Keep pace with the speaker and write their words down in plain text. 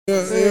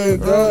Like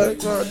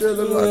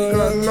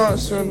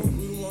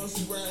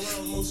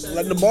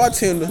the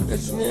bartender.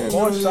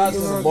 More shots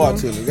than the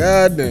bartender.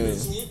 Goddamn.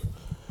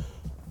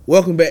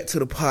 Welcome back to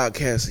the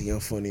podcast of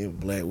Young Funny and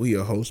Black. We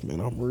your host,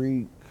 man. I'm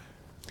Reed.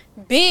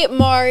 Big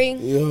Mari.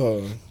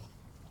 Yeah.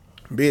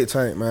 Big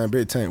Tank, man.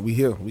 Big Tank. We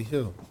here. We is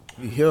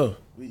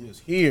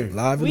here.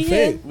 Live in We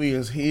effect. We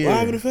is here.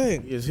 Live in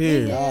effect. We is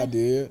here. God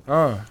did.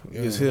 We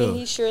is here. And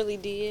he surely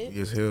did. We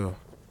is here.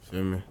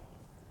 Feel me?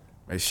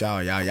 Make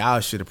sure y'all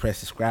should have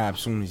pressed subscribe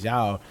as soon as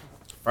y'all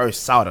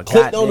first saw the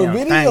Clicked on goddamn the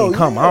video, thing.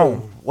 Come yeah. on.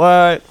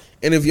 What?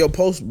 And if your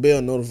post bell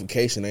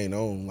notification ain't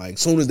on, like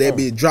soon as that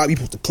bitch drop, you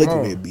supposed to click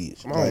on that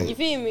bitch. Come on. You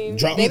feel me?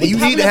 Drop- They be You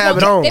popping need to up have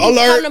it on. They be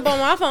Alert. popping up on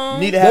my phone.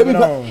 Need to have it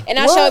on. And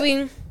I What? show me.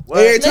 Every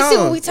Let's see what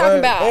time. we talking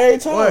about. Every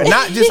time. What?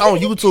 Not just on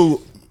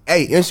YouTube.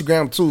 Hey,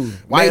 Instagram too.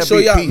 Make sure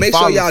y'all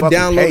Follow the fucking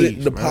download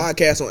page, the man.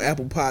 podcast on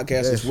Apple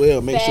Podcasts as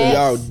well. Make sure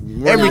y'all Facts.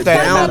 run Everything, the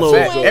downloads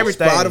facts. on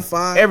Everything.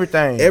 Spotify,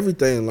 Everything.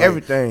 like,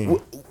 Everything. We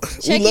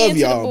Check love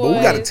into y'all, the but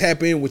we gotta boys.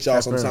 tap in with y'all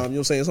Tap sometimes. in. You know what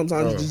I'm saying?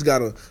 Sometimes you just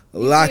gotta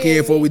lock in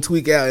before we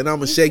tweak out, and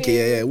I'ma shake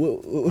it. Yeah,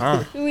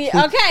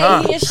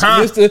 Okay.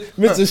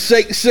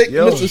 Mr. Shake,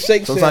 Yo, Mr.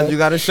 Shake. sometimes you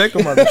gotta shake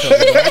them,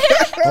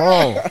 motherfucker.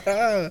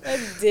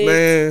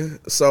 Man,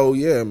 so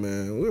yeah,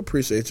 man, we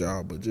appreciate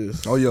y'all, but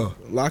just Oh yeah.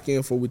 lock in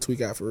before we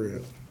tweak out for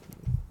real.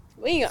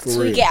 We ain't For gonna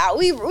tweak real. out.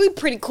 We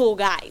pretty cool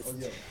guys.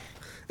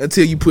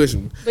 Until you push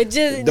me. But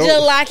just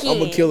Don't, lock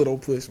in. I'm a killer.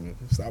 Don't push me.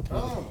 Stop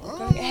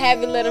pushing.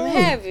 Have it, let them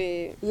have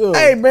it. Yeah.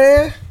 Hey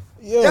man,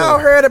 yeah. y'all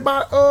heard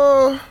about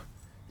y'all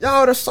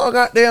that saw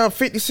goddamn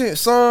 50 Cent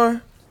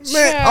son?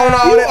 Man, On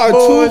all You that are too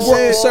bullshit.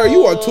 grown, sir.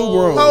 You are too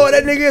grown. Oh,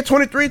 that nigga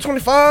 23,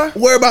 25?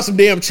 Worry about some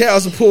damn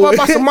child support. What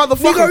about some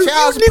motherfucking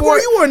child support?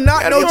 Nigga, you are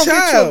not That no you don't get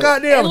your child.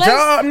 goddamn And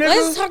job, nigga.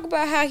 let's talk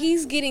about how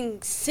he's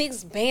getting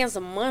 6 bands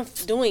a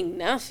month doing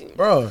nothing.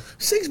 Bro,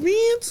 6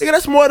 millions? nigga,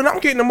 that's more than I'm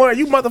getting the money.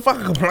 You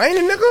motherfucking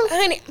complaining, nigga?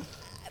 Honey,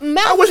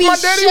 I wish my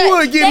daddy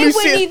would give me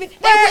They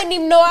wouldn't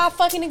even know I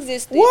fucking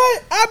existed.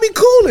 What? I be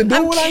cooling,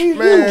 doing what I need to do.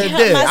 Man, count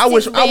Dad, my I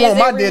wish 6 I want bands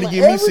my every daddy to month.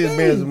 give me Every 6 day.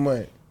 bands a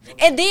month.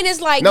 And then it's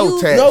like No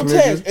you. tax. No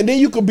nigga. tax, and then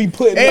you could be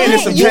putting. And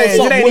it's some you change. It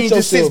something ain't with even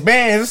just 6 yourself.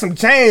 bands. There's some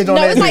change on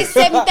No, that. it's like bitch.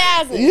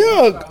 7,000.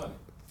 Yeah.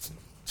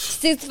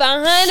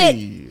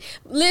 6,500. Shit.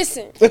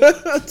 Listen. Talk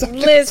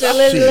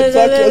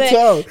your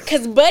tongue.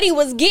 Because Buddy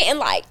was getting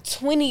like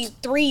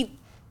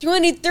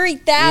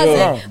 23,000.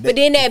 Yeah. But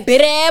then that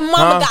bitter ass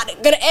mama got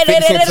it.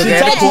 50 Cent She Yeah.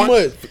 talk too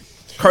much.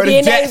 Curtis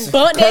Then they Jackson.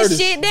 bumped that Curtis.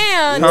 shit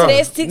down Huh. to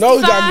that 65. No,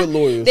 he got good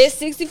lawyers. That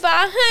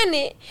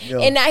 6,500. Yeah.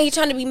 And now he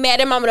trying to be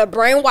mad at mama to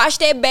brainwash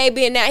that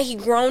baby. And now he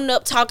grown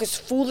up talking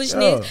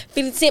foolishness. Yeah.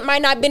 50 Cent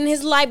might not been in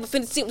his life, but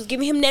 50 Cent was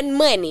giving him that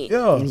money.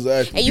 Yeah.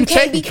 Exactly. And You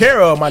can't taken be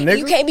care of, my nigga.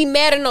 You can't be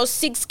mad at no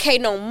 6K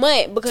no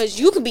month because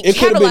you could be It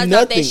could've been capitalized off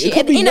nothing. that It shit. could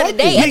At the be end of the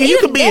day, nothing. at the Nigga, you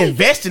end could of be the day,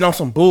 investing on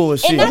some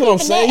bullshit. and That's not what I'm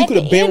even saying. that, You at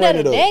coulda the been end ran of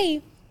it the up.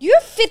 day,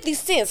 you're 50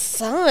 Cent's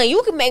son.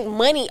 You can make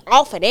money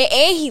off of that,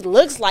 and he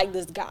looks like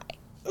this guy.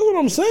 That's what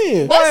I'm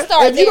saying. Let's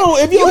start If you there. don't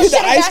hit the should've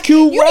Ice got-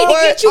 Cube you need to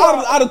route, get you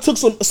a- I'd have took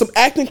some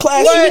acting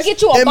classes. You need to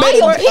get you a and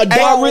made biopic, a Die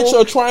bro. Rich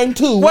or Trying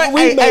to. What?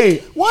 Remake.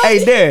 Hey, What?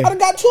 hey, Dad. I'd have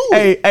got 2.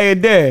 Hey,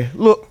 Dad.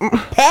 Look.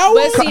 Power.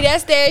 But see,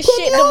 that's that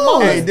shit. The on.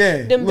 mamas, Hey,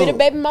 Dad, them look. bitter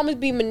baby mamas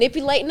be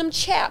manipulating them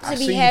chaps and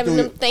see be you having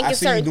do them it. thinking I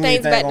see you certain do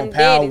things anything about on them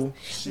Power. daddies.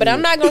 But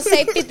I'm not gonna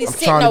say 50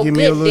 Cent trying to no give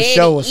me a good little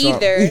show or daddy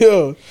something. either.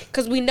 Yeah.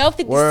 Cause we know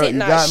 50 Word, Cent you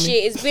not got me?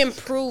 shit. It's been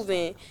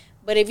proven.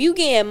 But if you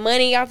getting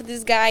money off of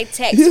this guy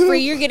tax free,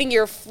 you're getting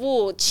your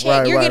full check.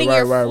 Right, You're right, getting right,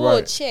 your right, full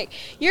right. check.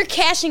 You're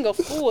cashing a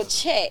full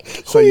check.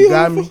 So you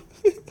got me?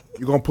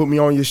 You gonna put me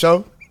on your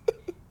show?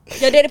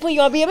 Your daddy put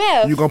you on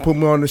BMF. You gonna put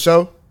me on the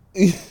show?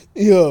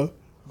 Yeah.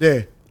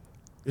 Dad.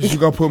 Is you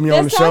gonna put me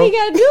on the That's all show? he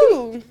gotta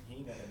do.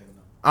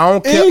 I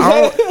don't care.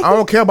 I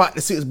don't care about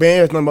the 6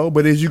 bands no more.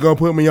 But is you gonna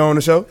put me on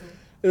the show?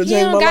 It'll He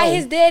change don't my got life.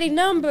 his daddy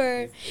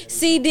number.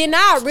 See, then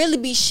I'll really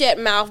be shut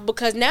mouth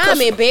because now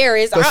I'm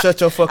embarrassed. Shut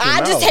your fucking I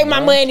just mouth, take my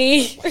man.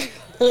 money.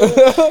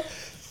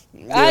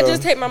 I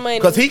just take my money.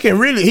 Cause he can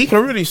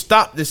really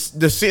stop the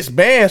 6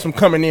 bands from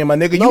coming in, my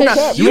nigga. No You not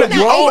cap. you You're not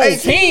you old grown.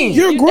 18.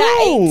 You're You not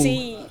grown.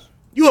 18.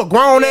 You a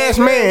grown ass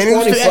man. And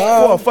you still 25.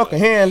 asking for a fucking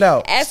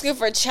handout. Asking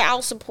for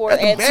child support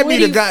at That be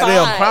 25. the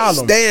goddamn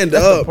problem. Stand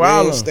That's the up,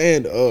 problem. man.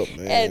 Stand up,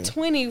 man. At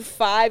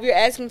 25, you're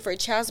asking for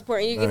child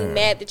support and you're getting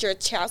mad that your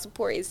child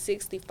support is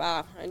 $6,500.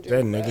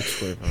 That nigga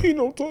tripping. He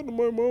don't talk to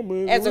my mom,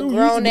 man. As a We used to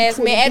grown be ass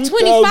man, at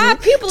 23,000,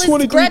 25, people is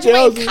 23,000.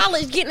 graduating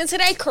college, getting into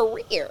their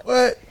career.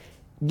 What?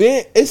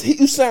 Then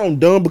you sound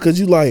dumb because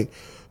you like,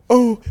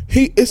 oh,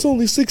 it's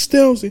only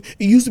 6,000.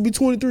 It used to be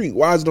 23.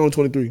 Why is it only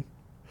 23?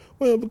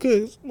 Well,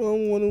 because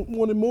mom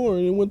wanted more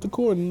and it went to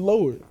court and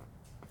lowered.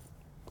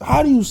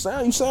 How do you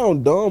sound? You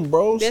sound dumb,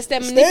 bro. That's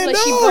that Stand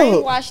manipulation. She up.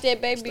 brainwashed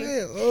that baby.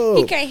 Stand up.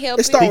 He can't help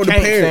It it. start He with the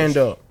can't parents.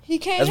 stand up. He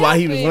can't That's why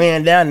he help was it.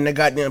 laying down in that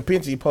goddamn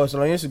picture he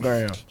posted on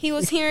Instagram. He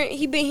was hearing.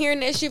 He been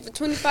hearing that shit for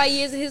 25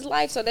 years of his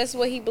life, so that's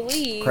what he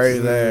believes.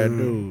 Crazy ass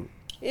dude.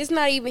 It's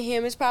not even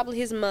him. It's probably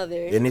his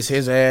mother. And it's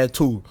his ass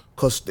too.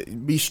 Cause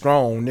be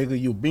strong, nigga.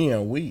 You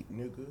being weak,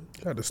 nigga.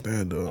 Gotta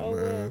stand up,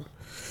 man.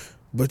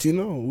 But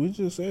we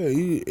just said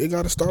it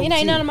got to start. It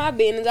ain't none of my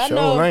business. I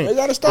know. It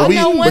got to start. I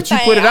know one but you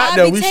thing. put it out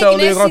there. We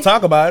surely gonna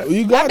talk about it.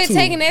 You got I've been to.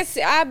 taking that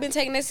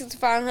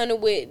 6,500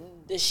 with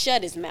the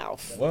shut his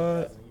mouth.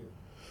 What?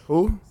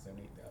 Who?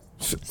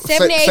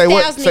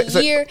 78,000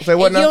 a year. Say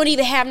what and now? you don't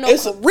even have no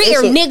It's career,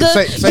 a-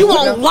 nigga. say You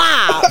what on now?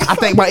 live. I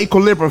think my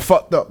equilibrium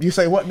fucked up. You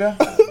say what now?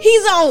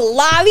 He's on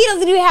live. He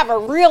doesn't even have a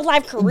real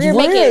life career,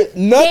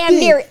 making Nothing. damn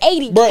near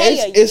 80K Bro,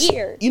 a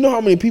year. You know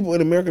how many people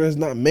in America that's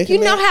not making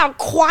You know that? how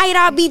quiet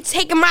I'll be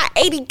taking my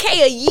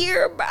 80K a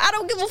year, but I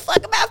don't give a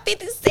fuck about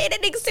 50 Cent.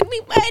 That nigga send me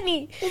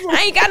money.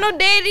 I ain't got no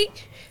daddy.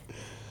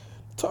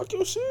 Talk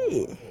your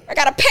shit. I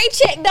got a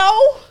paycheck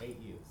though. 8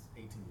 years,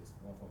 18 years,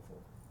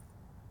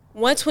 1.4.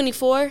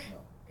 124. No,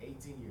 18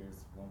 years,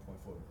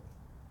 1.4 million.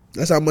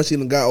 That's how much he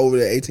done got over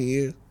that 18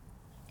 years.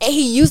 And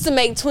he used to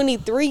make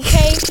 23K,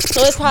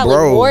 so it's probably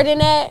Bro. more than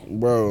that.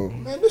 Bro.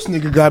 Man, this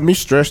nigga got me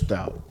stressed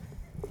out.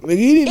 Nigga,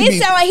 he need to It be...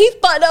 sound like he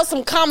fucked up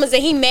some commas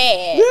and he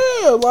mad.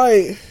 Yeah,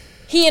 like...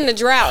 He in the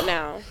drought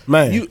now.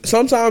 Man,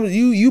 Sometimes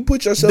you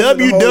put yourself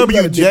in the hole, you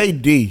gotta do-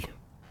 WWJD.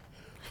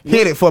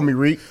 Hit it for me,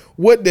 Reek.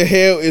 What the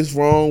hell is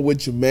wrong with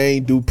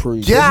Jermaine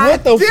Dupri? God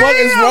What the fuck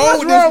is damn, wrong what's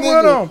with wrong this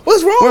with nigga? him?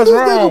 What's wrong What's with this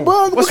wrong? nigga,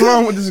 bro? What's Because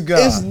wrong with this guy?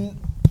 it's-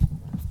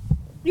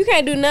 You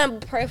can't do nothing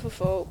but pray for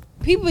folk.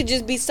 People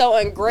just be so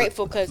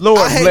ungrateful because Lord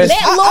I hate bless.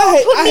 that. let Lord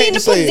I put me hate in the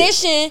to say it.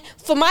 position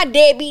for my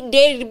deadbeat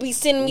daddy to be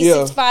sending me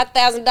Yeah.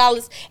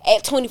 $65,000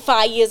 at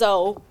 25 years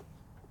old.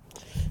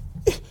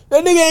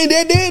 That nigga ain't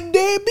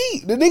that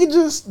beat. The nigga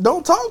just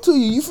don't talk to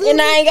you. You feel And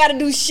me? I ain't gotta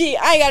do shit.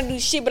 I ain't gotta do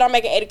shit, but I'm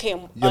making 80K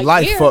a Your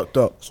life year. fucked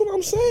up. That's what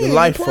I'm saying. Your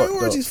life Your fucked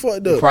priorities up.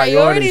 fucked Your up.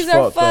 Priorities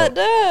are fucked up. fucked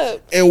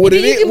up. And what then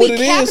it you is- can what be it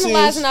is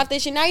capitalizing is- off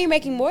this shit. Now you're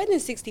making more than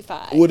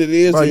 65. What it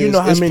is, Bro, you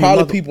know how it's many probably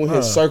mother- people in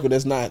his Bruh. circle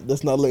that's not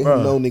letting Bruh.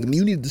 him know, nigga.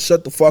 You need to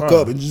shut the fuck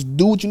Bruh. up and just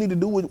do what you need to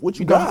do with what you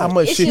You know got. how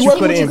much It's shit just you what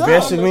could have you got,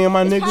 invested bro. in,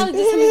 my It's nigga? probably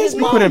just him and his You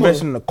could mama. have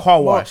invested in a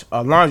car wash,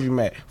 a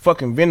laundromat,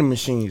 fucking vending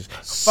machines,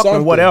 fucking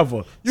Something.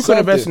 whatever. You could have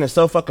invested Something. in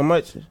so fucking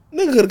much.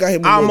 Nigga could have got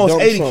him Almost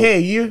dump 80K trunk. a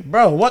year,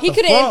 bro. What He the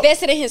could have fuck?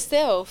 invested in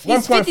himself.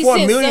 He's 50 1.4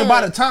 Cent's million son.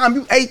 by the time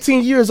you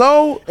 18 years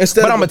old.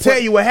 Instead But of I'm gonna the tell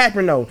point- you what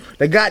happened though.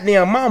 The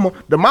goddamn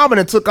the mama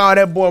done took all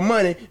that boy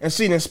money and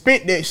she done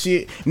spent that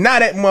shit. Now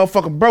that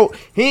motherfucker broke.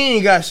 He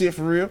ain't got shit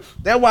for real.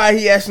 That's why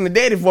he asking the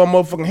daddy for a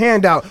motherfucking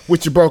handout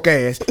with your broke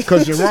ass.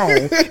 Cause you're wrong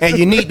and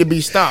you need to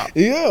be stopped.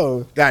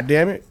 Yeah. God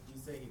damn it. He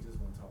said he just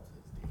want to talk to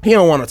his dad. He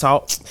don't want to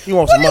talk. He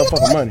wants some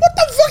motherfucking money. What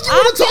the fuck you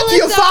want to I talk to feel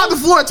your as father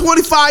for at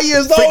 25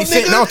 years old, 50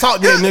 Cent, nigga? don't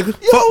talk to that nigga. You know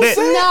Fuck what I'm that.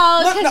 saying?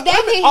 No, because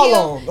that can hold heal.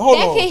 on, hold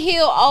that on. can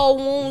heal old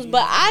wounds.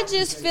 But I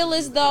just feel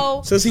as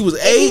though Since he was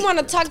if 8, he want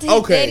to talk to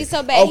his daddy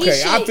so bad,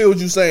 Okay, I feel what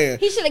you're saying.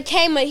 He should have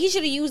He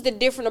should have used a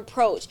different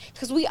approach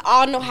because we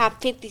all know how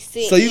 50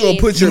 Cent. So you gonna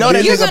is. put your You know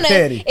that You're nigga gonna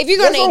petty. if you're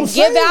That's gonna what I'm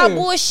give out saying.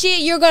 bullshit,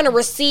 you're gonna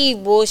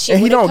receive bullshit. And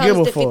he when don't it comes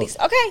give a to 50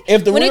 fuck. Okay,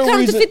 If the when it real comes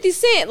reason- to 50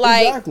 Cent,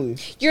 like Exactly.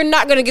 you're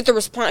not gonna get the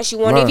response you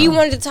want. If Right. you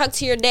wanted to talk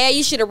to your dad,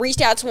 you should have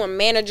reached out to a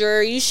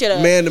manager. You should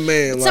have Man to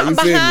man, like, something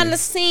you feel behind me? the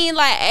scene,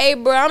 like, hey,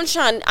 bro, I'm just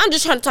trying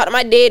to talk to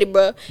my daddy,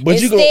 bro. But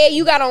you Instead,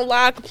 you got on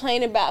live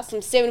complaining about some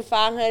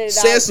 $7,500.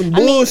 Said some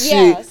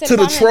bullshit to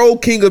the $7,500. troll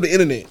king of the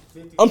internet.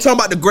 I'm talking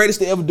about the greatest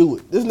to ever do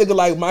it. This nigga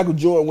like Michael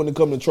Jordan when it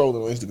comes to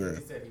trolling on Instagram.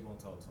 He said he won't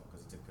talk to him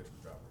because he took pictures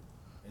of Driver.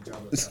 And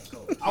Driver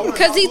got cold.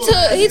 Because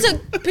he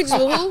took pictures of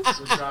who?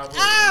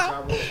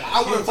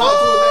 I want to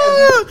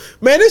talk to him.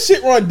 Man, this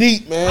shit run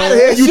deep, man. How the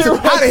hell you, Shit run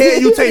how the hell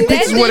you deep. take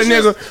That's pictures with a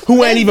nigga disres- who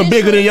ain't that's even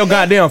bigger than your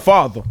goddamn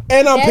father?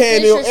 And I'm That's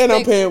paying him. And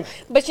I'm paying.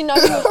 disrespectful. But you know,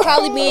 he was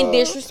probably being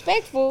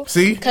disrespectful.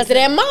 See? Because of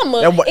that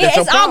mama. That's your It's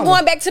all problem.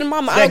 going back to the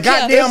mama. I That don't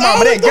care. goddamn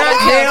mama, that It's all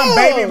goddamn the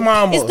baby mama.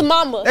 mama. It's the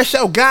mama. That's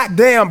your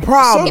goddamn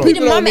problem. It be the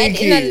People don't mama at need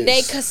the end of the day,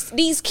 kids. because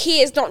these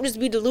kids don't just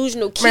be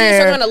delusional. Kids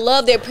Man. are gonna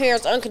love their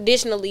parents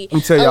unconditionally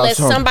me tell y'all unless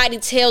something. somebody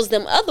tells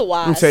them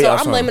otherwise. tell So y'all I'm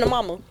something. blaming the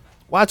mama.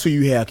 Why till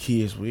you have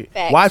kids with?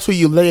 Facts. Why till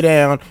you lay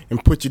down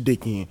and put your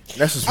dick in?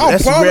 That's as I rare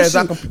promise as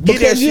I you, can get that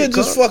because you shit.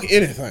 just cuz. fuck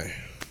anything.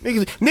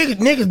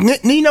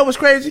 Niggas, you know what's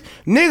crazy?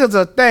 Niggas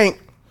are think,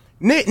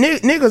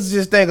 niggas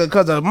just think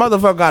because a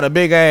motherfucker got a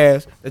big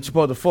ass that you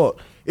supposed to fuck.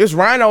 It's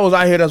rhinos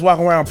out here that's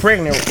walking around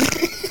pregnant.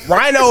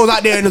 Rhinos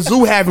out there in the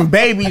zoo having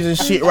babies and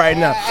shit right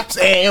now.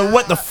 And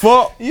what the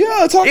fuck?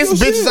 Yeah, talk It's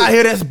your bitches shit. out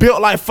here that's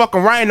built like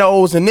fucking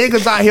rhinos and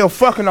niggas out here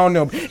fucking on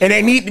them. And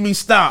they need to be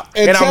stopped.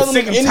 And tell I'm them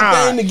sick and anything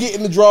tired. to get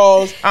in the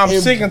draws. I'm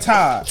and sick and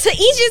tired. To each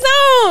his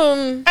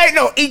own. Ain't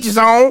no each his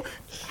own.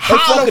 How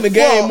fucking the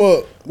game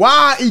fuck? up.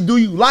 Why do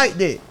you like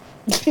that?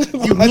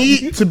 You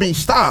need to be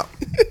stopped.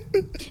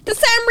 The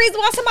same reason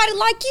why somebody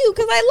like you,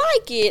 because they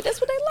like it.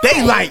 That's what they like.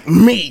 They like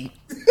me.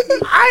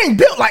 I ain't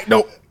built like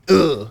no.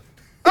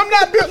 I'm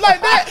not built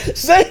like that.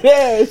 Say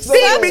that.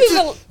 Say Some bitches-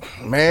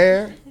 people,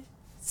 Man,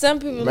 some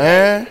people,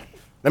 man.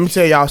 Let me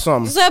tell y'all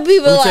something. some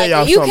people Let me tell like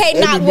y'all it. You something. can't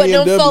They knock be what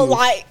them BMW. folk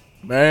like.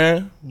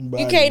 Man,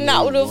 You can't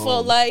knock what them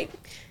folk like.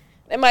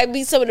 That might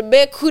be some of the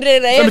best coup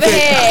that I Let me ever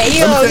had.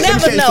 You'll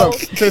never know.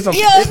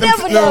 You'll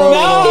never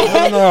know.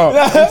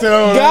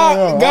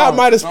 God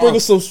might have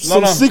sprinkled some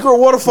secret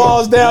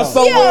waterfalls down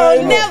somewhere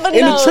You'll never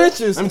in the know.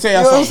 trenches. Let me tell you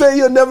You know what I'm something. saying?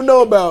 You'll never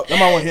know about. I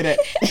might want to hear that.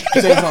 Let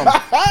me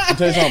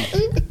tell you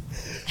something.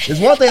 It's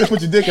one thing to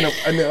put your dick in an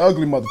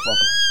ugly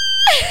motherfucker.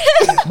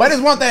 But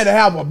it's one thing to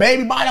have a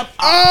baby by the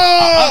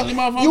ugly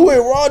motherfucker. You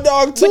went raw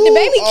dog too. But the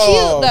baby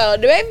cute though.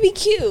 The baby be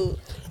cute.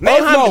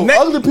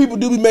 Ugly people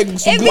do be making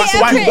some It good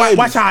be babies.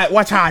 Watch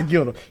how I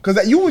get her.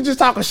 Cause you was just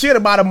talking shit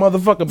about a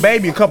motherfucking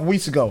baby a couple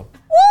weeks ago.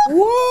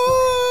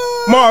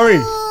 What? Maury.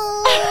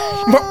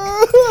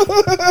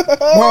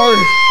 Maury.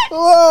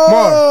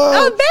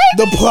 Oh, baby.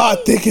 The plot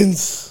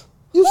thickens.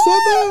 You said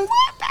that?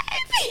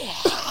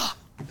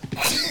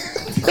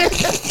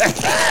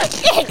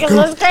 Cause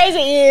what's crazy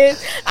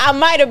is I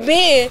might have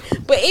been,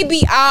 but it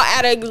be all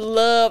out of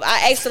love.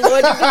 I ask the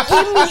Lord to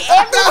forgive me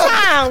every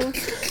time.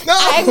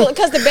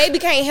 Because the baby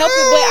can't help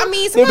it, but I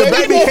mean, The somebody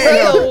baby be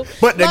can't help real. it,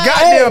 but the Like,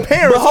 goddamn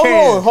parents But hold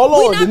can. on, hold on.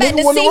 We not The about nigga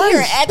to won the sit here and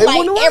race. act They like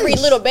won the every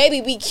race. little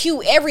baby be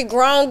cute. Every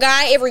grown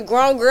guy, every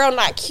grown girl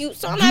not cute.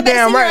 So I'm You not about to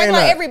damn sit here right and act ain't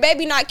like not. every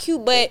baby not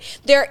cute, but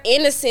they're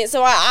innocent.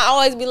 So I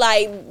always be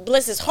like,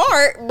 bless his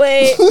heart,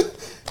 but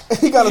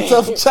He got a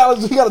tough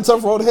challenge. He got a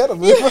tough road ahead of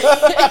him. he might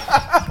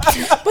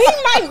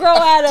grow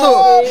out of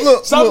it.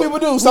 Look, Some people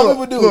do. Some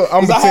people do. Look,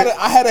 I'm 'Cause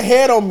I had a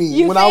head on me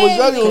You when I was feel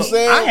young. You know what I'm me?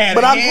 saying? I had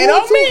but a I hand grew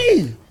on too.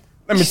 me.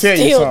 Let me tell you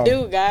Still something.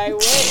 do, guy.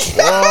 What?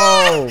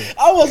 Oh.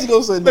 I wasn't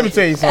gonna say that. Let me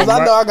tell you something. 'Cause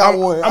I know right? I got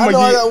one. I know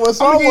I got one.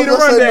 So I'm I gonna give you the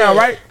wasn't gonna say rundown,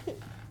 that. right?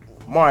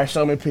 Mari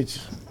showed me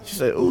pictures. She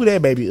said, "Ooh,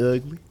 that baby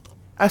ugly."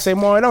 I say,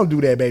 "Mari, don't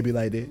do that baby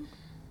like that."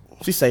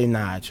 She say,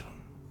 "Nigel,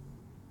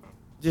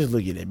 just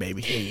look at that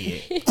baby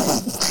head."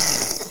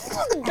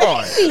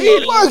 Mari,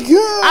 Oh my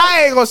god.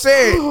 I ain't gonna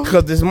say it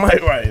because this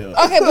mic right here.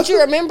 Okay, but you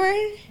remember?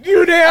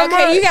 You damn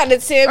Okay, right. you got to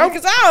tell me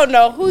because I don't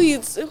know who you.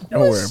 Don't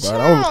worry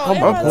about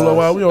it. I'm cool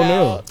while we on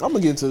there. I'm gonna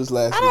get into this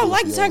last. I don't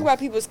like to video. talk about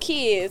people's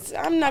kids.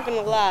 I'm not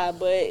gonna lie,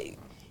 but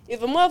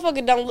if a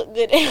motherfucker don't look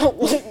good, they don't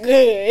look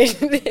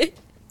good.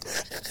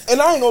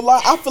 And I ain't gonna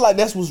lie, I feel like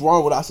that's what's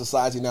wrong with our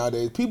society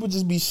nowadays. People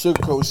just be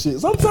sugarcoat shit.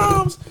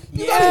 Sometimes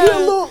you gotta hear a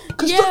little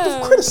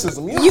constructive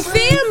criticism. You know You what I'm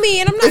saying? feel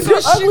me? And I'm not If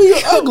you're gonna ugly, you're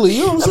sugarcoat. ugly.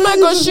 You know what I'm I'm not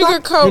saying? gonna You're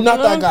just sugarcoat. You're not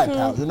that guy,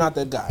 pal. You're not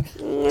that guy.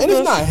 And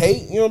it's not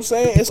hate. You know what I'm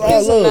saying? It's all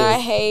It's love. not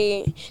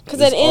hate.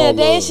 Because at the end of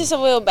the day, it's just a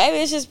little baby.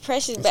 It's just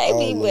precious all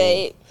baby, love.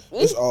 but.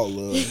 It's all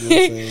love. You know what I'm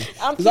saying?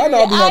 I'm Because I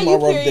know I be having my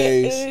rough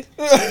period.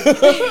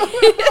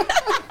 days.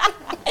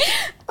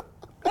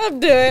 I'm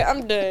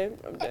done.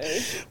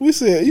 We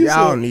said you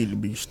Y'all said need to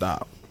be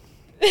stopped.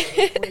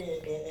 And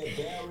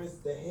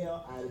embarrassed the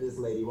hell out of this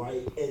lady,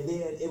 right? And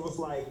then it was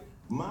like,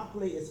 my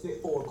play is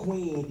fit for a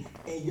queen,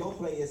 and your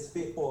play is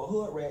fit for a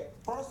hood rat.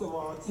 First of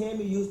all,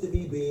 Tammy used to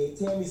be big.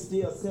 Tammy's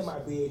still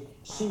semi-big.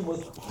 She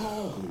was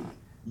hungry.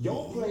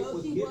 Your plate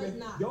was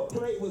given. Your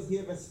plate was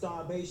given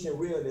starvation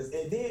realness,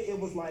 and then it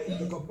was like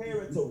to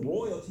compare it to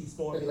royalty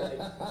story. Like,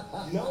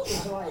 no,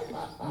 it's like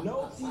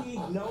no tea,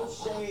 no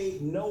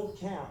shade, no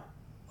cap,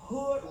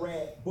 hood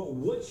rat. But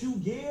what you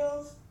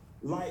give.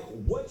 Like,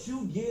 what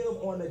you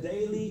give on the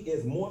daily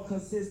is more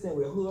consistent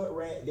with hood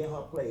rat than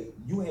her plate.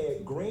 You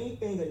had green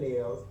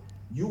fingernails,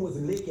 you was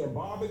licking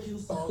barbecue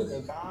sauce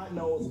and God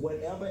knows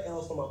whatever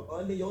else from up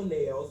under your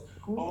nails,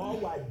 all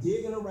while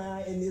digging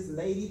around in this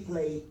lady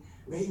plate,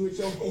 maybe with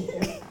your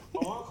hands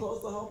all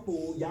close to her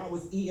food. Y'all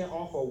was eating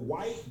off a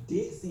white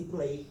Dixie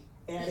plate.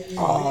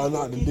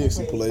 not the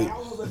Dixie plate.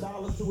 Thousands of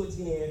dollars to a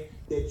tin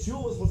that you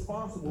was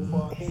responsible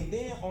for. And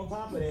then on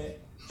top of that,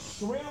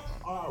 shrimp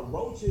are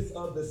roaches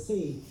of the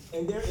sea,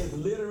 and there is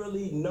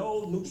literally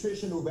no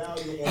nutritional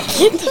value in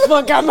Get the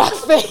fuck out of my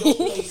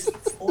face.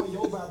 or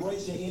your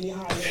vibration any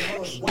higher than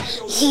hers. Why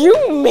You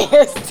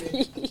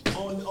messy.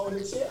 on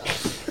the chair?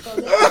 So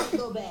let's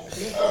go back.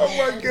 Oh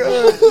my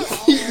God.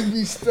 You need to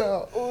be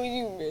stopped. Oh,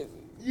 you messy.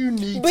 You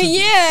need But to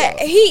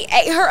yeah, he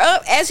ate her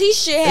up as he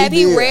should have.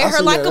 He did. I read her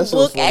seen like that. a That's so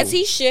book funny. as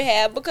he should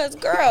have. Because,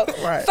 girl,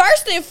 Right.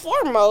 first and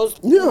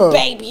foremost, Yeah.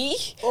 baby,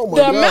 Oh my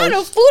the amount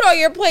gosh. of food on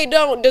your plate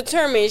don't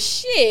determine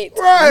shit.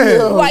 Right.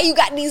 Yeah. Why you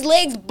got these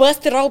legs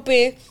busted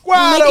open,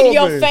 Wide licking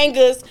your open.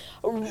 fingers,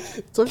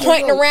 Took it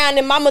pointing out. around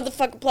in my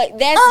motherfucking plate.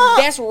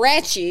 That's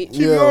ratchet.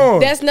 Keep Yeah. going.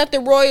 That's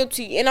nothing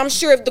royalty. And I'm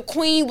sure if the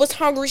queen was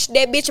hungry,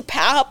 that bitch would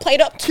pile her plate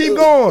up too. Keep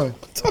going.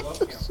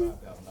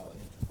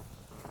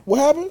 What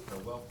happened?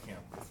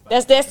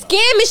 That's that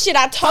scamming shit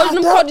I told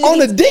them. On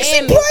the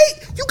Dixie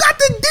plate? You got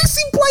the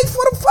Dixie plate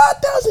for the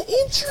 5,000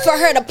 entry. For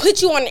her to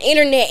put you on the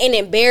internet and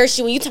embarrass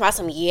you when you talk about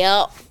some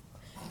yep.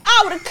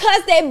 I would have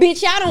cussed that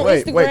bitch out on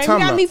Wait, Instagram. You time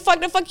got out. me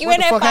fucked the fuck you What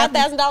in the that fuck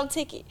happened? $5,000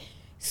 ticket.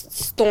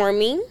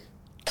 Stormy,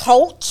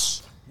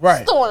 Coach,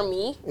 Right.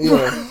 Stormy,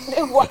 Yeah.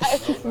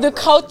 the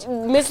Coach,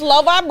 Miss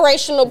Low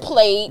Vibrational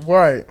plate,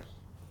 Right.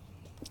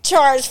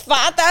 charged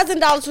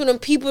 $5,000 for them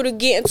people to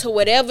get into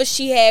whatever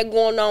she had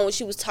going on when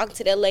she was talking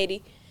to that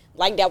lady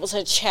like that was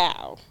her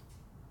child.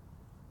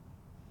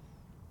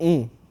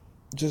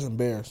 Just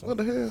embarrassing. What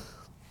the hell?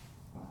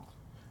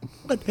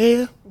 What the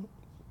hell?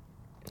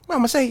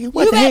 Mama say,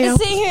 what You the got hell?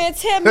 to sit here and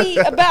tell me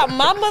about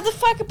my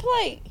motherfucking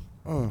plate.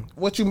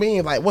 What you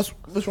mean? Like, what's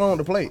wrong with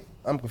the plate?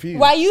 I'm confused.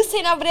 While you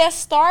sitting over there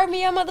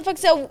starving your motherfucker.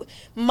 So,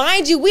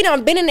 mind you, we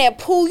done been in that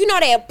pool. You know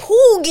that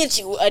pool gets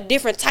you a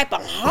different type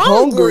of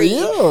hungry.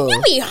 Yeah.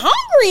 You be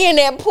hungry in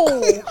that pool.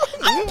 I'm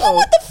put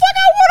what the fuck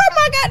I want on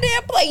my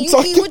goddamn plate. You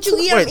So eat what you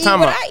eat, I Wait, eat time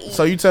what out. I eat.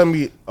 So you tell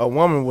me a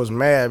woman was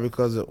mad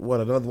because of what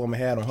another woman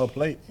had on her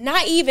plate?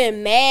 Not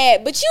even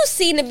mad, but you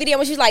seen the video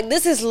when she's like,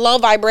 "This is low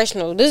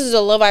vibrational. This is a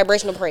low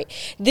vibrational plate.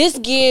 This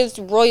gives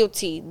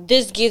royalty.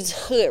 This gives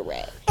hood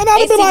rat." And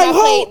I'd They be see like,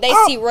 my plate. They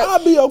see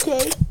I'll be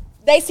okay.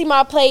 They see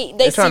my plate.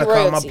 They They're see trying to call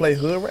royalty. my plate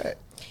hood rat.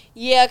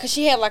 Yeah, because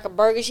she had like a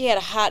burger. She had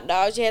a hot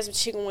dog. She had some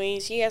chicken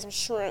wings. She had some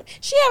shrimp.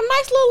 She had a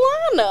nice little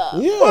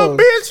lineup. Yeah. Well,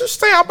 bitch, you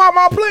stay up by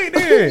my plate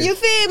then. You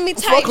feel me?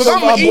 Type Cause I'm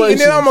shit. gonna eat and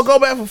then vibrations. I'm gonna go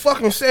back for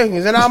fucking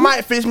seconds and I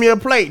might fix me a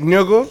plate,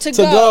 nigga. to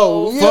To go.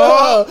 go.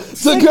 Yeah.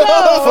 To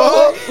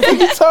go. What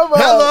you talking about?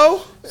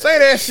 Hello? Say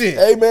that shit.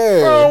 Hey, man.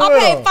 Bro, I well.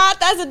 paid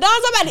 $5,000. I'm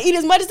about to eat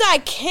as much as I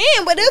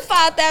can, but it's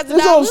 $5,000. That's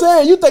what I'm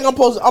saying. You think I'm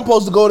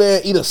supposed to go there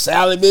and eat a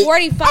salad, bitch?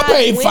 45 I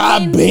paid women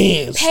 5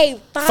 bands.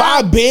 paid 5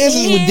 5 bands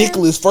is bands.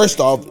 ridiculous.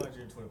 First off,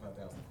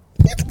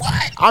 $225,000.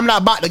 what? I'm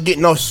not about to get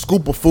no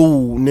scoop of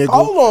food, nigga.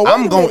 Hold on. wait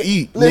I'm a gonna minute.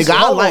 eat, Listen, nigga. I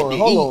hold like on, to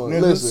hold eat,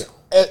 on. nigga. Listen,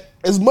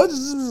 as much as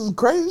this is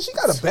crazy, she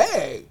got a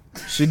bag.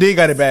 She did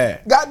got it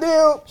bad.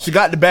 Goddamn. She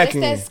got the back It's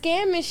end. that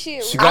scamming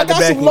shit. She I got the got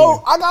back some end.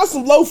 low. I got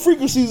some low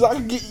frequencies. I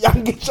can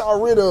get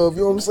y'all rid of.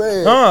 You know what I'm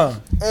saying? Huh?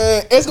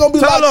 And it's gonna be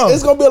Tell them.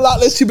 it's gonna be a lot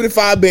less cheaper than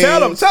 5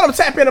 bands. Tell them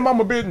tap into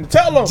mama business.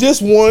 Tell them.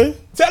 Just one.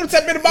 Tell them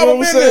tap into You know mama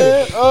what I'm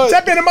saying? business.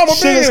 Tap into mama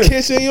Sugar's business.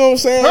 Kitchen. You know what I'm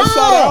saying? Huh.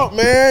 Shout out,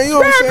 man. You know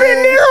what Wrap I'm it,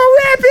 saying? nigga.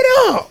 Wrap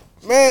it up.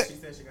 Man, She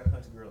said she got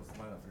 100 girls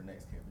lined up for the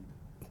next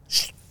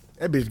camp.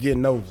 That bitch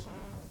getting over.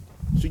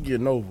 She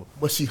getting over,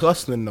 but she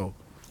hustling though.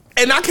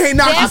 and I can't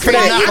knock. That's I why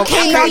can't you knock.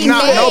 can't I be can't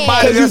knock mad.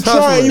 nobody Because that's you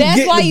trying, hustling. you That's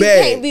get why the you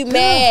bag. can't be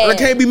mad. I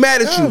can't be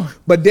mad at you,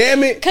 but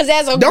damn it, Because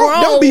as a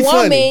don't grown be woman,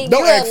 funny. Don't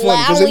you're act funny.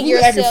 Because if allowing we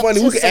acting yourself funny,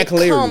 to we can act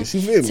succumb hilarious.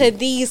 You feel me? to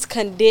these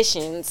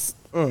conditions.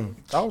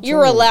 Talk to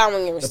You're me.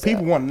 allowing The yourself.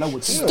 people want to know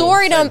what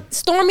you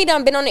Stormy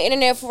done been on the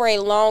internet for a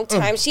long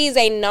time. She's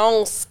a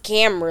known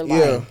scammer. Like,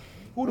 Yeah.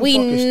 Who the We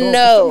fuck is Stormy? know.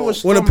 Tell me what When the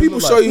Stormy people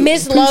look show like. you,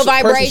 Miss people- Low person show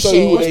you Vibration.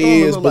 who What they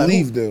Stormy is, look like?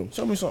 believe Who- them.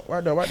 Show me some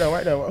right there.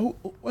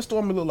 What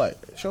Stormy look like?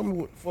 Show me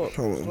what fuck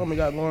Stormy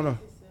got going on.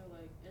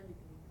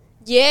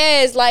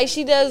 yes, like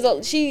she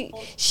does. She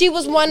was she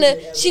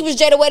was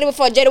Jada Waiter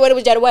before Jada Waiter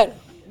was Jada Waiter.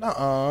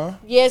 Nuh-uh.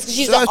 Yes, because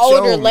she's Shut an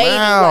older your lady.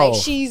 mouth.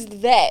 Like she's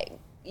that.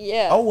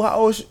 Yeah. Oh, how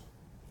old is she?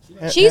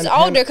 She's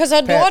older because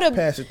her daughter,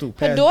 Pass it through.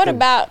 her daughter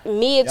about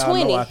mid Y'all know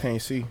 20. I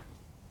can't see.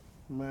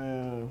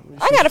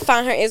 I gotta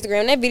find her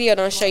Instagram. That video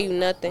don't show you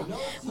nothing.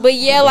 But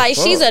yeah, like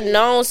she's a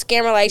known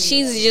scammer. Like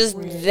she's just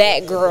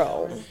that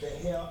girl. The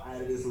hell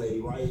out of this lady,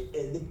 right?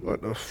 And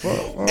What the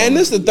fuck? And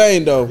this the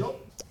thing though,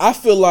 I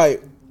feel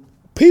like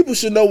people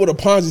should know what a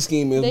Ponzi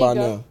scheme is There by you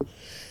go. now.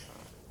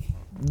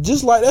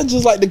 That's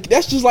just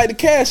like the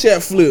Cash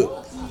App flip.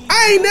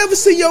 I ain't never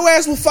seen your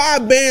ass with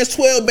 5 bands,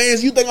 12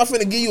 bands. You think I'm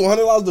finna give you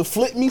 $100 to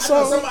flip me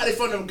something? Somebody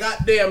from them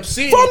goddamn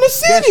city. From the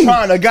city. That's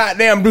trying to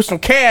goddamn do some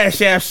cash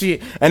app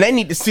shit. And they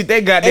need to sit their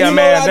goddamn And you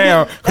know ass what I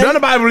down. do? Cause don't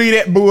nobody believe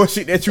that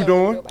bullshit that you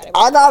doing.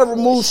 I gotta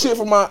remove shit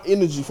from my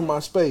energy, from my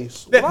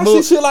space. When That I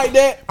bull- see shit like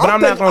that, But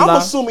I'm not gonna lie.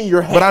 assuming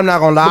you're hacked. But I'm not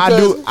gonna lie.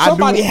 Because I do.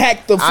 somebody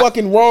hacked the I-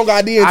 fucking wrong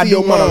idea I into do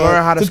your want to mind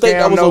learn how to think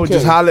that scam was though. okay.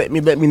 Just holler at me,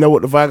 let me know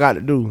what the fuck I got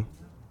to do.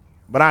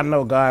 But I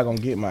know God gonna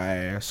get my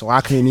ass, so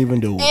I can't even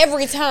do it.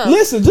 Every time.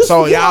 Listen, just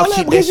So forget y'all all keep that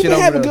that because you shit been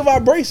over having there. good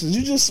vibrations.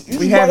 You We just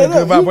having brought it good up. You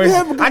been vibrations.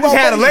 having good I just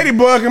had a vibrations.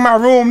 ladybug in my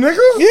room, nigga.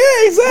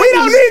 Yeah, exactly. We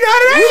don't need none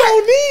of that. We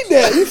don't need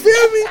that.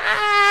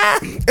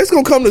 You feel me? It's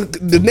gonna come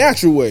the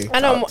natural way. I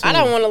don't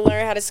want to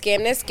learn how to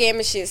scam. That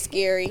scamming shit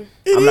scary.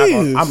 It I'm not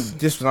is.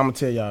 gonna, I'm gonna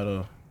tell y'all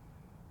though.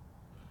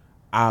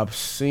 I've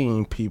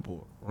seen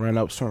people run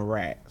up some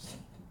rats.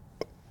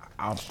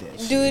 Off that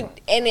shit. Dude,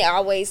 and they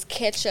always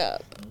catch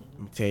up.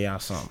 Let me tell y'all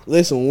something.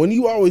 Listen, when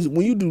you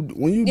do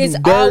It's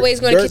dirt, always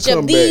going to dirt catch up.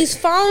 come These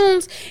back.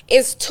 phones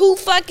is too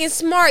fucking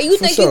smart. You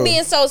think sure. you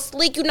being so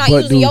sleek, you're not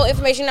But using dude- your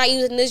information, you're not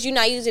using this, you're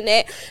not using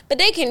that. But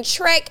they can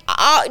track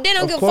all. They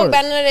don't Of give a course. fuck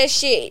about none of that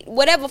shit.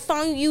 Whatever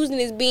phone you using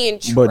is being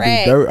tracked. But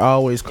the dirt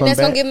always and come that's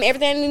back. going to give them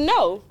everything they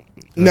know.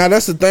 Now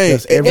that's the thing.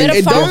 That's every-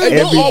 it But don't, a it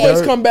don't phone always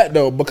dirt- come back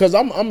though, because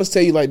I'm gonna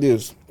tell you like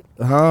this.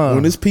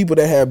 When it's people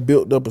that have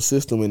built up a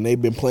system and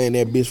they've been playing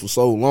that bitch for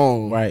so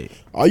long, Right.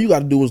 all you got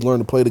to do is learn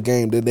to play the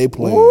game that they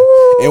playing.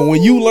 And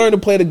when you learn to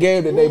play the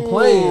game that they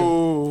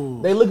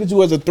playing, they look at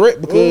you as a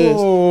threat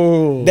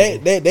because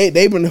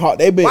they've been hard.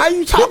 They've been. Why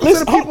you talking to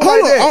listen, the people hold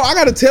like on. that? Oh, I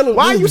gotta tell them.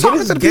 Why you talking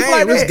this to the game, people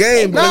like this that?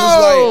 game, because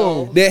No.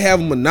 it's like they have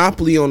a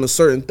monopoly on a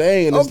certain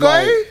thing, and it's Okay.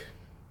 like.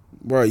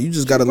 Bro, you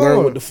just gotta Keep learn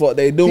going. what the fuck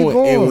they doing, Keep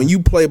going. and when you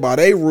play by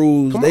their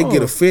rules, Come they on.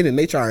 get offended. and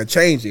They try and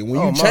change it. When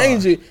Oh, you my.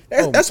 change it,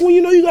 Oh. that's when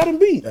you know you got them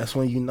beat. That's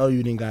when you know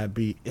you didn't got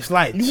beat. It's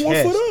like You chess.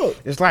 one foot up.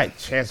 It's like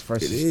chess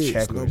versus It is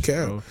checkers. no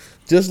cap. Bro.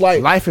 Just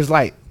like Life is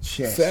like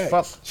chess. Facts.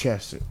 Fuck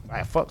chess.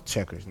 Like fuck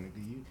checkers, nigga.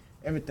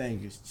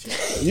 Everything is cheap.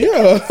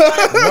 Yeah.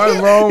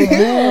 One wrong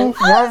move.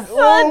 One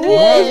wrong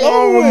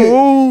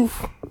move.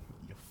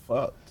 You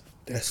fucked.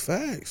 That's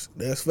facts.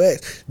 That's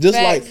facts. Just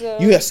Facts,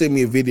 like you had sent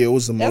me a video. It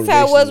was some That's motivation.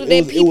 how it was with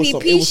that it was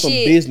PPP some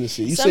shit. business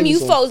shit. You Some sent of me you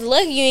folks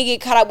lucky you ain't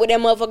get caught up with that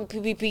motherfucking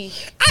PPP.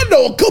 I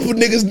know a couple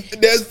niggas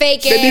that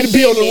Fake need ass to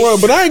be on the business.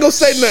 run, but I ain't gonna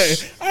say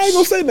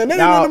nothing. That ain't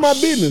none of my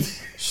business.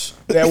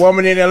 That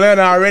woman in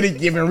Atlanta already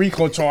giving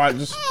RICO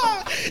charges.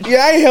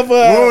 Yeah, I ain't have We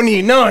don't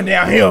need none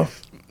down here.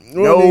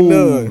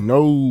 No.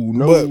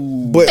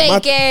 But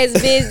Fake ass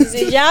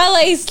businesses. Y'all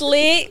ain't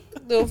slick.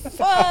 The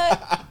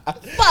fuck?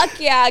 Fuck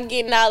y'all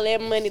getting all that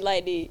money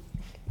like that.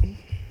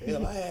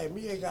 Hell, I had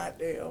me a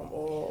goddamn,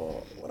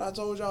 what I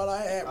told y'all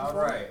I had All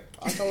before. right.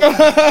 I told y'all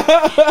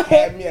I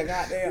had me a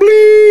goddamn.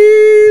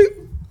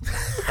 bleep.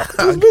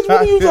 Bitch,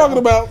 what are you talking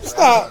about?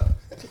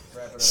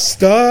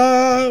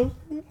 Stop.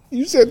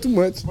 You said too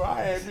much. Bro,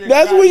 I had me a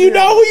That's when you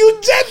know who you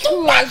said too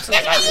Too much. much.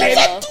 Nigga, you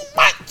said too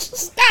much.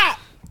 Stop.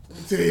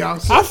 Tell y'all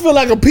I feel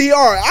like a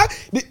PR.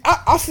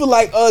 I feel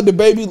like the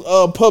baby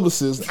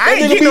publicist. I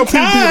ain't That nigga getting no be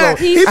tired.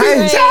 PPP He low. be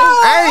tired.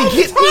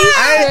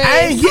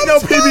 I ain't getting no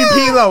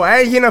PPP low. I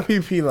ain't getting no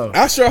PPP low.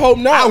 I sure hope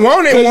not. I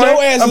wanted 'Cause one,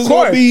 Your ass of is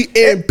gonna course. be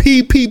in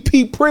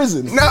PPP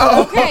prison.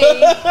 No. Okay,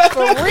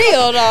 for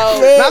real though.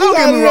 Man, Now, don't you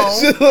get me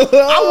gotta-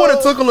 I would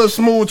have took a little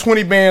smooth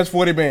 20 bands,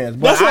 40 bands.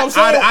 But That's what I'm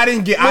saying. I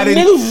didn't get. When I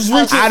didn't. Niggas was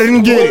reaching, I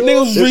didn't get when it.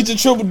 Niggas was reaching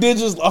triple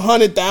digits,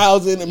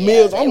 100,000 and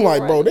millions. I'm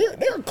like, bro, they're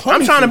coming.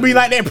 I'm trying to for be you.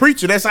 like that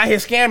preacher that's out here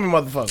scamming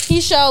motherfuckers. He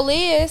sure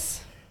is.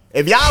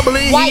 If y'all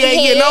believe Whitehead. he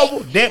ain't getting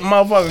over, that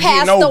motherfucker getting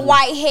Pastor over.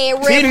 Whitehead,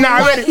 He didn't Reverend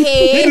already,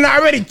 Whitehead. he didn't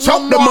already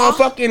choke the Lamar.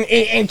 motherfucking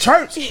in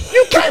church.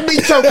 You can't be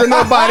choking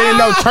nobody in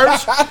no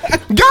church. God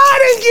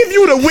didn't give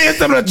you the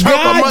wisdom to choke a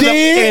God mother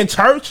did. in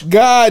church.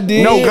 God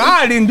did. No,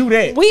 God didn't do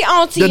that. We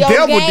on to The your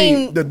devil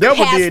game, did. The devil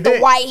Pastor did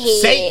that.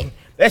 Whitehead. Satan.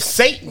 That's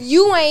Satan.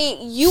 You ain't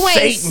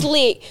Satan.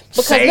 slick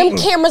because Satan. them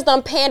cameras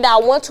done panned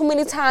out one too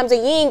many times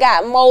and you ain't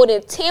got more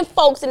than 10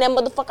 folks in that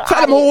motherfucker.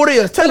 Tell them who it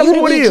is. Tell them you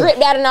who to it be is.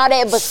 dripped out in all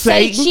that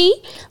Satan. Versace,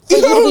 for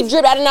you to be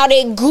dripped out in all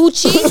that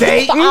Gucci,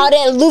 Satan. for all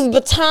that Louis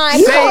Vuitton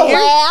Satan.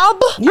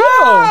 collab.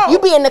 Yeah. You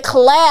be in the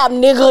collab,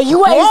 nigga.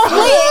 You ain't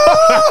slick.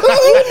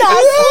 You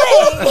not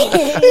slick.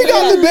 He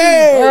got the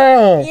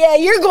bag. Yeah,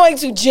 you're going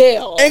to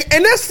jail.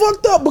 And that's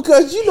fucked up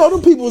because you know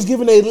them people was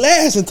giving their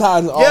last in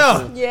tithes and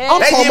offering. Yeah.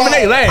 I'm They talking giving about,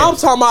 they last. I'm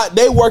talking about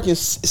they working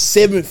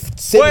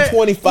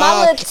 $7.25 My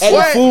at little the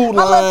tip- food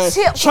my little line,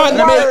 tip trying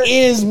to for make work.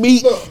 ends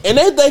meet, and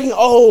they thinking,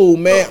 "Oh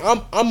man,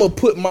 I'm gonna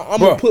put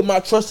my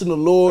trust in the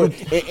Lord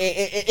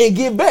and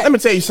get back." Let me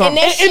tell you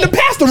something. And that And the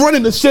pastor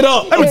running the shit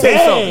up. Let me tell you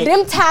something.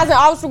 Them ties and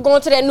offers for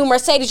going to that new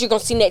Mercedes you're going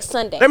to see next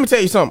Sunday. Let me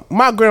tell you something.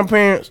 My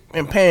grandparents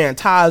been paying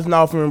tithes and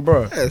offering,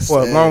 bro, That's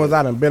for as sad. long as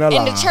I done been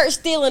alive. And the church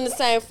still in the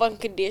same fucking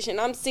condition.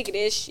 I'm sick of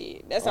that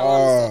shit. That's all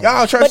I'm saying.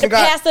 Y'all church But the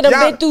got pastor done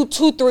y'all, been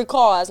through 2-3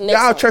 cars. Next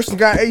y'all one. church done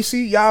got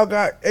AC. Y'all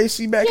got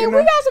AC back Yeah, in we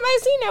there. got some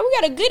AC now.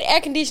 We got a good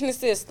air conditioning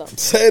system.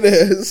 Say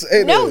that.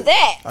 Say Know that.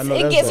 that. I know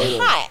It that's gets right.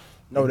 hot.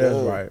 No, that's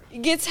right.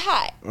 It gets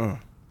hot.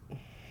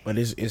 But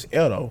it's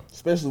air though.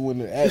 Especially when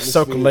the atmosphere, It's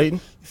circulating.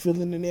 You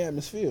feeling in the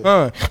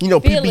atmosphere. You know,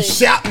 people be Feeling.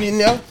 shouting in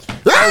there.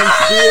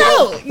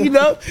 Ah! You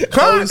know,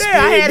 calm down. I Spirit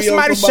had be on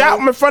somebody somebody.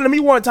 shouting in front of me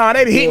one time.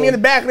 They hit me in the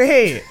back of the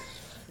head.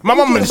 My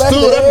mama in the back of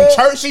stood the up in head?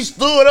 church. She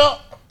stood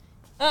up.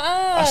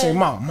 I say,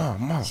 Uh-uh.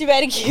 Mom. She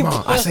better keep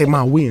Mom. I say,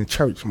 Mom, we in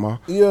church, Mom.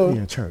 Yeah. We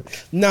in church.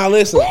 Now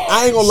listen,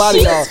 I ain't gonna lie to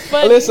She's y'all.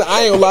 funny. Listen,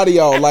 I ain't gonna lie to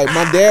y'all. Like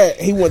my dad,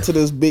 he went to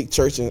this big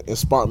church in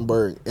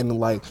Spartanburg, and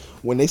like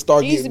when they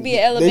started, It used to be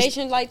an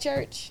elevation like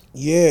church.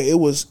 Yeah, it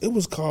was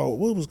called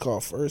what was it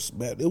called First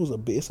Baptist. It was a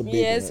big. It's a big.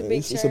 Yeah, one. it's a big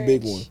It's a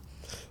big church. one.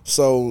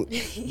 So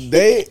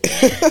they,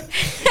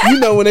 you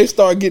know, when they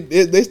start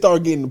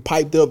getting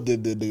piped up,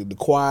 the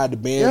choir, the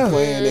band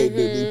playing,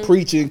 they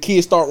preaching,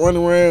 kids start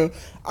running around.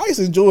 I used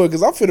to enjoy it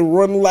because I'm finna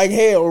run like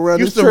hell around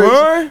You this used to church.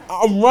 run?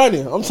 I'm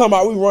running. I'm talking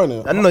about we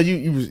running. I know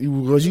you was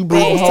I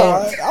breathing was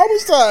hard. tired. I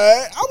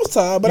was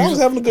tired, but I was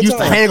having a good You used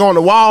to time. hang on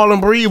the wall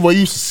and breathe, or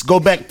you used to go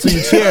back to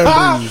your chair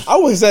and breathe. I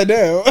wouldn't sat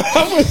down.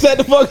 I wouldn't sat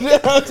the fuck down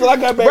until I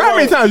got back. Bro, how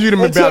many home. times you done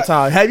been Until-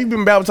 baptized? Have you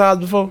been baptized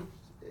before?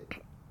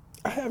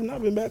 I have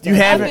not been baptized. You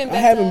haven't? been I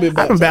haven't been I've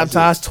baptized. been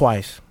baptized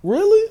twice.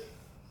 Really?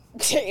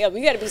 Damn,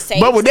 you gotta be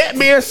safe. But with that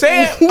being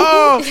said, we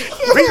gonna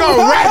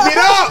wrap it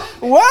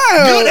up. Wow.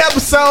 Good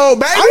episode,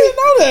 baby. I didn't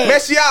know that.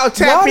 Make sure y'all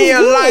tap Y'all in,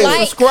 good. like, Like,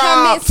 subscribe,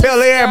 comment,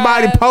 tell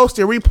everybody, subscribe. post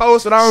it,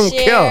 repost it. I don't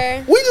care.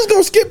 Share. We just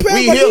gonna skip past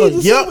We like here.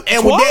 these Yep.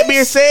 And with that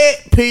being said,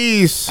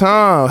 peace.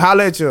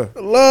 Holla at you.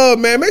 love,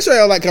 man. Make sure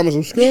y'all like, comment,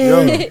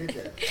 subscribe.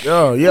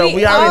 Yo, We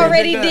we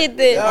already did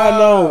that. I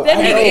know. That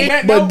I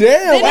nigga- know. But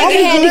damn, That I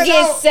nigga had to was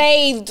get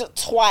saved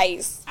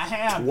twice. I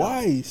have.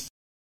 twice.